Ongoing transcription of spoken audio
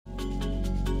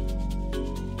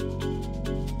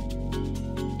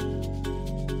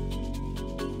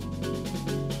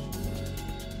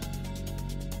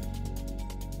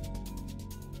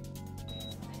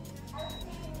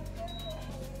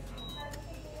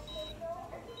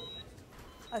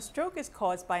A stroke is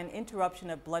caused by an interruption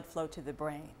of blood flow to the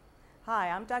brain. Hi,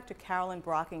 I'm Dr. Carolyn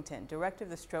Brockington, Director of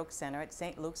the Stroke Center at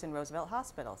St. Luke's and Roosevelt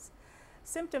Hospitals.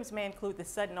 Symptoms may include the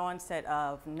sudden onset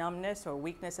of numbness or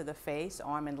weakness of the face,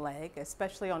 arm, and leg,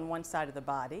 especially on one side of the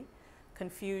body,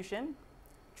 confusion,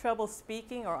 trouble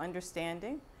speaking or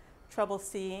understanding, trouble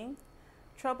seeing,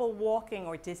 trouble walking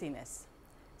or dizziness,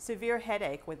 severe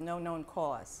headache with no known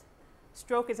cause.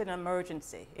 Stroke is an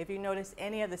emergency. If you notice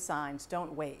any of the signs,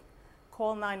 don't wait.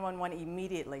 Call 911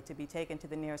 immediately to be taken to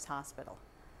the nearest hospital.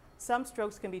 Some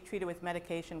strokes can be treated with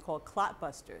medication called clot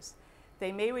busters.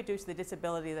 They may reduce the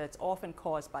disability that's often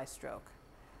caused by stroke.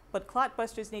 But clot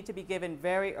busters need to be given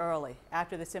very early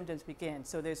after the symptoms begin,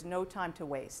 so there's no time to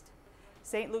waste.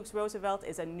 St. Luke's Roosevelt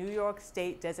is a New York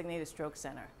State designated stroke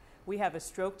center. We have a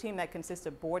stroke team that consists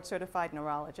of board-certified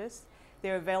neurologists.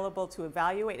 They're available to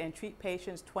evaluate and treat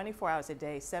patients 24 hours a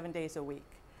day, 7 days a week.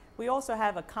 We also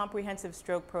have a comprehensive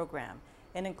stroke program.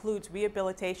 It includes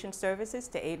rehabilitation services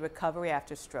to aid recovery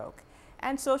after stroke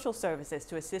and social services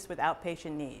to assist with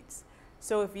outpatient needs.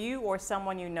 So if you or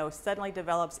someone you know suddenly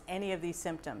develops any of these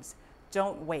symptoms,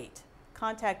 don't wait.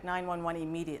 Contact 911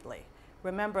 immediately.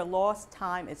 Remember, lost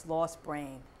time is lost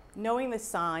brain. Knowing the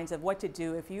signs of what to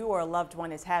do if you or a loved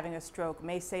one is having a stroke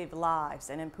may save lives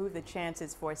and improve the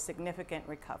chances for a significant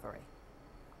recovery.